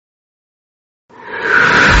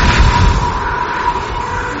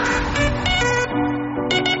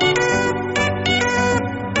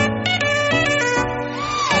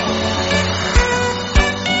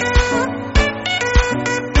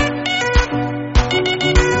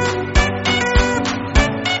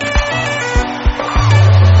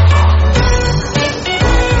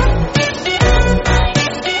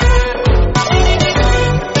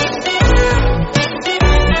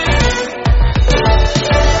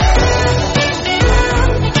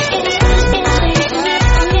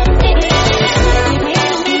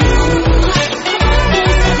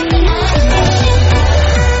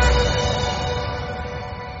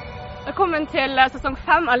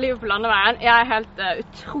5 av Livet på landeveien. Jeg helt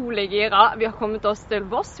utrolig gira. Vi har kommet oss til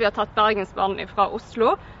Voss, vi har tatt Bergensbanen fra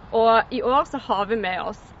Oslo. Og i år så har vi med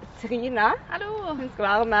oss Trine. Hallo! Hun skal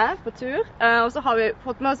være med på tur. Og så har vi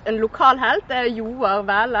fått med oss en lokalhelt, det Joar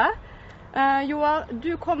Væle. Joar,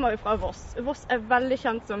 du kommer fra Voss. Voss veldig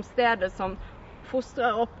kjent som stedet som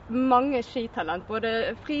fostrer opp mange skitalent,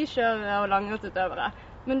 både frikjørere og langrennsutøvere.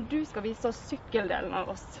 Men du skal vise oss sykkeldelen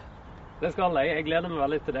av Voss. Det skal jeg gleder meg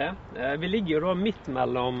veldig til det. Vi ligger jo da midt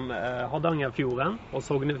mellom Hardangerfjorden og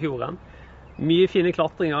Sognefjorden. Mye fine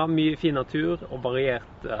klatringer, mye fin natur og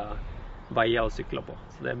variert veier og sykler på.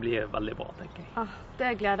 Så det blir veldig bra, tenker jeg.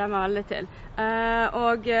 Det gleder jeg meg veldig til.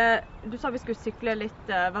 Og du sa vi skulle sykle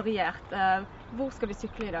litt variert. Hvor skal vi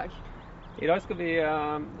sykle i dag? I dag skal vi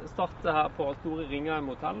starte her på Store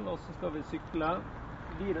Ringheim hotell, og så skal vi sykle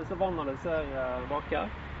via disse vannene du ser bak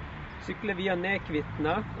her. Sykle via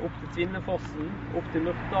Nekvittene, opp til Tvinnefossen, opp til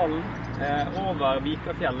Mørkdalen, over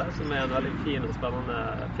Vikafjellet, som en veldig fin og spennende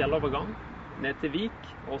fjellovergang, ned til Vik,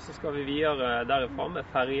 og så skal vi videre derifra med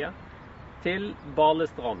ferje til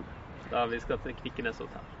Balestrand, der vi skal til Kvikkenes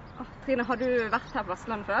hotell. Trine, har du vært her på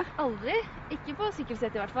Balestrand før? Aldri. Ikke på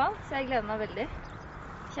sykkelsett i hvert fall, så jeg gleder meg veldig.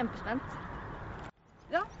 Kjempespent.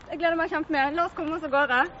 Ja, jeg gleder meg kjempemye. La oss komme oss av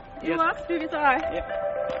gårde. Joar, du viser deg. Ja.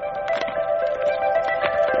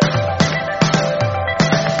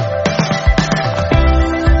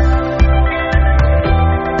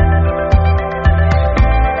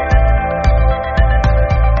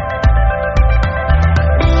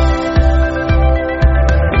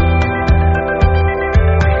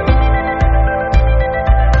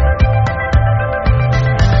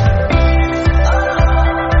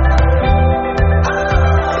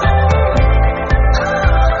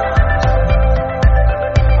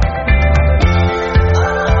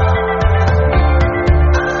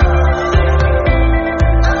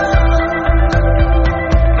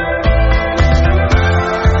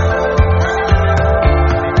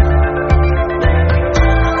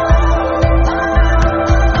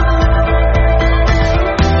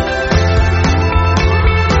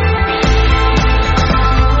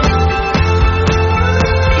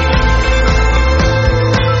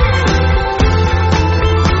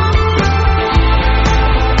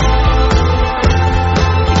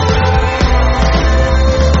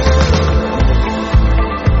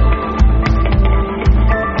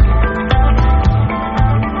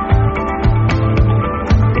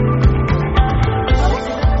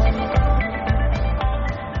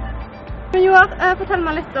 Fortell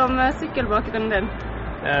meg litt om sykkelbakgrunnen din.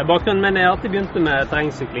 Bakgrunnen min er at jeg begynte med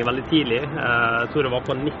terrengsykling veldig tidlig. Jeg tror det var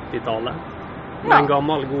på 90-tallet. Med en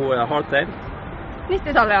gammel, god hardtail.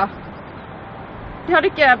 90-tallet, ja. De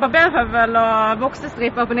hadde ikke barberhøvel og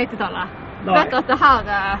voksestriper på 90-tallet. Du vet at det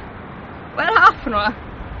her... Hva er det her for noe?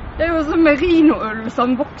 Det er jo sånn merino-ull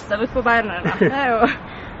som vokser ut på beina dine. Det er jo...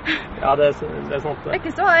 Ja, det er sant det. Det er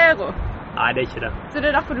ikke så aero. Nei, det er ikke det. Så det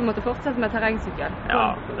er derfor du måtte fortsette med terrengsykkel? Ja,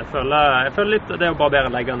 jeg føler litt det å barbere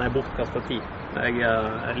leggene er bortkastet tid.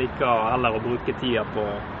 Jeg liker heller å bruke tida på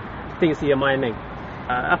ting som gir mening.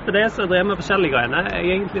 Etter det så drev jeg med forskjellige greiene. Jeg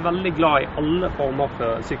er egentlig veldig glad i alle former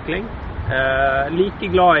for sykling.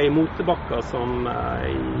 Like glad i motebakker som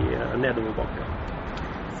i nedoverbakker.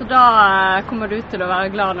 Så da kommer du til å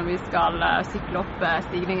være glad når vi skal sykle opp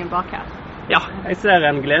stigningen bak her? Ja, jeg ser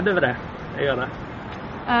en glede ved det. Jeg gjør det.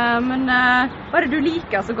 Men hva er det du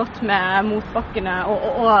liker så godt med motbakkene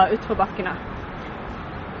og utforbakkene?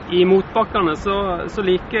 I motbakkene så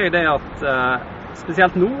liker jeg det at,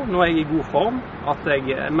 spesielt nå, når jeg er i god form, at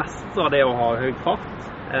jeg mestrer det å ha høy fart.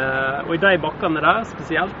 Og i de bakkene der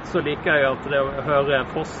spesielt, så liker jeg at det å høre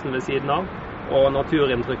fossen ved siden av, og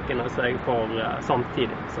naturinntrykkene som jeg får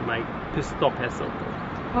samtidig, som jeg puster opp heset.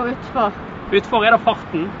 Og utfor? Utfor er det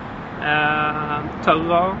farten.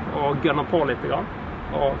 Tørrer og gønner på litt grann.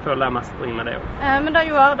 Og føler mestring med det også. Men da,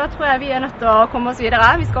 Joar, da tror jeg vi er nødt til å komme oss videre.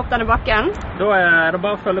 Vi skal opp denne bakken. Da er det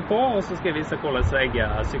bare å følge på, og så skal jeg vise hvordan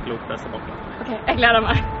jeg sykler opp disse bakken. Ok, jeg gleder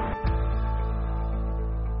meg.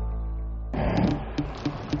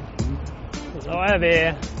 Da er vi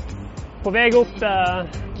på vei opp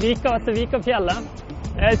til Vikafjellet.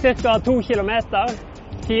 Det er ca. 2 kilometer,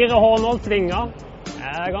 4 hårnålsvinger.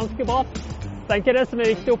 Det er ganske bratt. Jeg tenker det som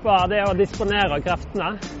er viktig oppe her, det er å disponere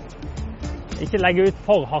kreftene. Ikke legge ut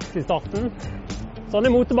for hardt i starten.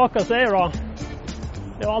 Sånne motorbakker så er det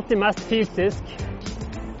jo alltid mest fysisk.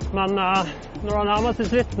 Men når det nærmer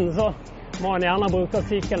seg slutten, så må en gjerne bruke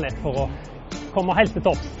sykkelen litt for å komme helt til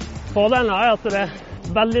topp. Fordelen er at det er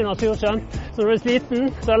veldig naturskjønt. Så når du er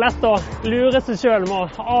sliten, så er det lett å lure seg selv med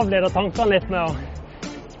å avlede tankene litt med å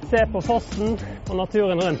se på fossen og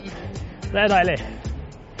naturen rundt. Det er deilig.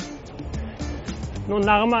 Nå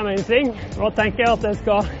nærmer jeg meg en sving. Nå tenker jeg at jeg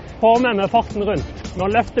skal få med meg farten rundt. Nå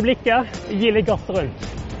løfter blikket, gi litt gass rundt.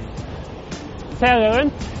 Ser jeg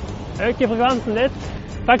rundt, øker frekvensen litt.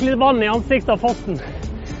 Fikk litt vann i ansiktet av farten.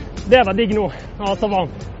 Det var digg nå, når det var så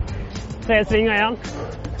varmt. 3 svinger igjen.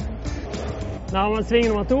 Nærmer sving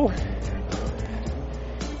nummer 2.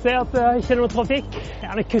 Ser at det ikke er noe trafikk.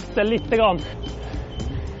 Gjerne kutte litt grann.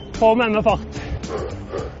 Få med meg fart.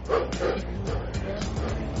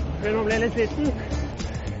 Begynner å bli litt sliten.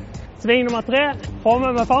 Sving nummer 3. Få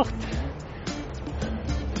med meg fart.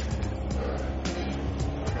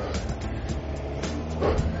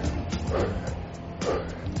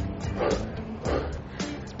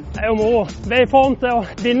 Det er jo moro. Vi er i form til å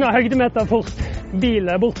vinne høydemeter fort. Bil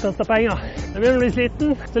er bortkastet penger. Jeg begynner å bli sliten,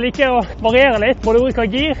 så liker jeg å variere litt. Både bruk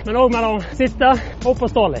av gir, men også mellom sitte opp og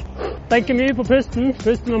stå litt. Tenker mye på pusten.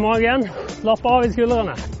 Puste med magen. Slappe av i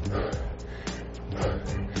skuldrene.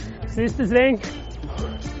 Siste sving.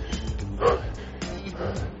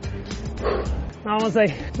 Nærmer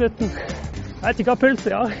seg slutten. Jeg vet ikke hva puls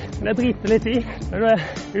jeg har, men det driter litt i. Men det er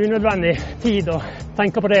unødvendig tid å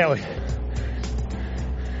tenke på det også.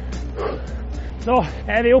 Nå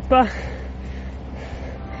er vi oppe.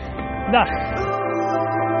 Der.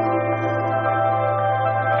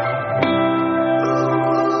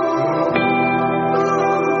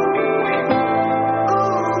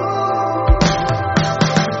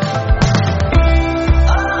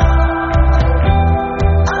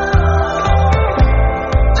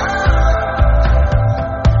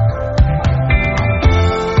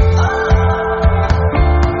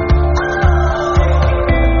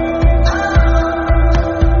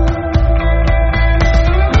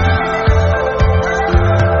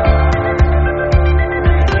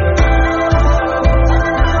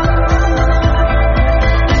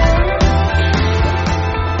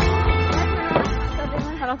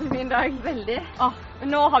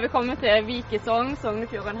 Nå har vi kommet til Vik i Sogn,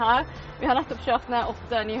 Sognefjorden her. Vi har nettopp kjørt ned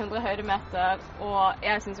 800-900 høydemeter, og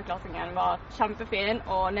jeg synes klatringen var kjempefin,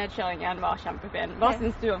 og nedkjøringen var kjempefin. Hva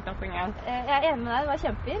synes du om klatringen? Jeg er enig med deg, det var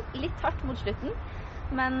kjempefin. Litt hardt mot slutten,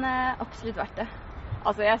 men absolutt verdt det.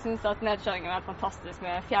 Altså, jeg synes at nedkjøringen var fantastisk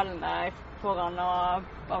med fjellene foran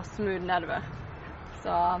og bare smooth nedover.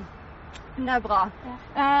 Så det er bra. Ja.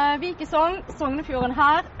 Vik i Sogn, Sognefjorden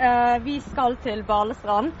her. Vi skal til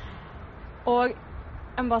Balestrand. Og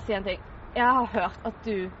jeg må bare si en ting. Jeg har hørt at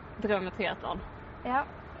du driver med triathlon. Ja,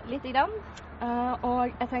 litt grann. Og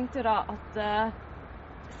jeg tenkte da at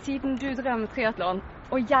siden du driver med triathlon,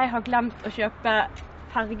 og jeg har glemt å kjøpe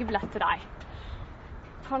fergebillett til deg,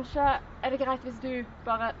 kanskje er det greit hvis du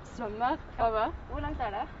bare svømmer over? Hvor langt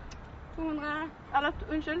er det?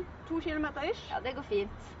 2 kilometer ish. Ja, det går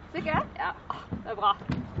fint. Sikker? Ja. Det er bra.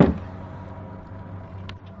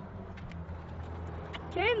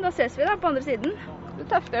 Ok, da ses vi da på andre siden. Det er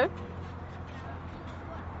tøft ut.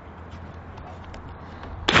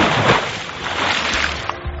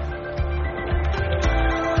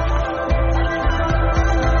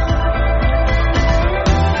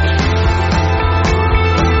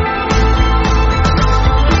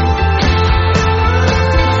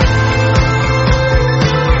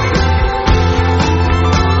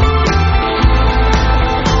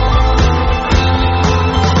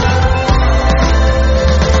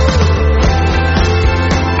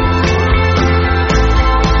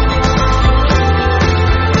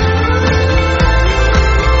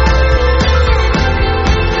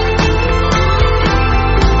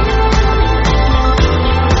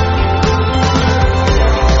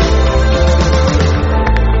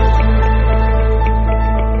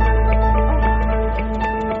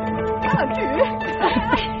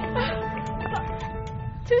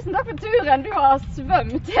 Tusen takk for turen. Du har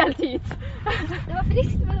svømt helt hit. Det var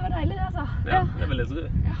friskt, men det var deilig det, altså. Ja, det vil jeg tro.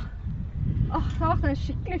 Ja. Det har vært en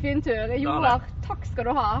skikkelig fin tur. Joar, takk skal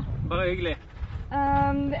du ha. Bare hyggelig.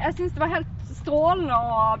 Jeg synes det var helt strålende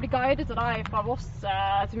å bli guidet til deg fra Voss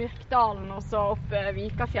til Myrkdalen og så opp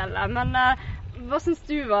Vikafjellet. Men hva synes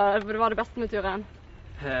du var det beste med turen?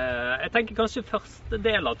 Jeg tenker kanskje første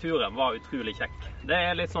del av turen var utrolig kjekk. Det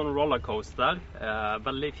er litt sånn rollercoaster,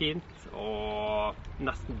 veldig fint og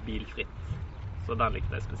nesten bilfritt. Så den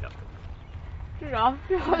likte jeg spesielt. Du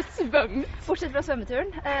har svømt. Bortsett fra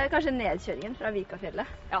svømmeturen, kanskje nedkjøringen fra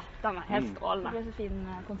Vikafjellet. Ja, den var helt strålende. Det ble så fin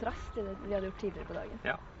kontrast til det vi hadde gjort tidligere på dagen.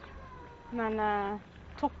 Ja. Men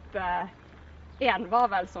topp 1 var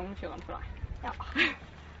vel Sognefjorden for deg? Ja,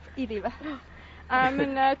 i livet.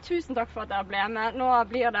 Men tusen takk for at dere ble med. Nå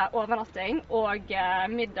blir det overnatting og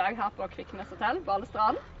middag her på Kviknes Hotel,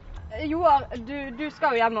 Balestrand. Joar, du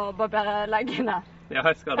skal jo hjem og barbere leggene. Ja,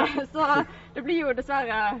 jeg skal det. Så det blir jo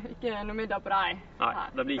dessverre ikke noe middag på deg. Nei,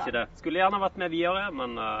 det blir ikke det. Skulle gjerne vært med videre,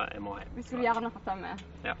 men jeg må hjem. Vi skulle gjerne fått deg med.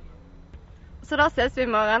 Ja. Så da ses vi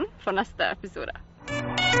i morgen for neste episode.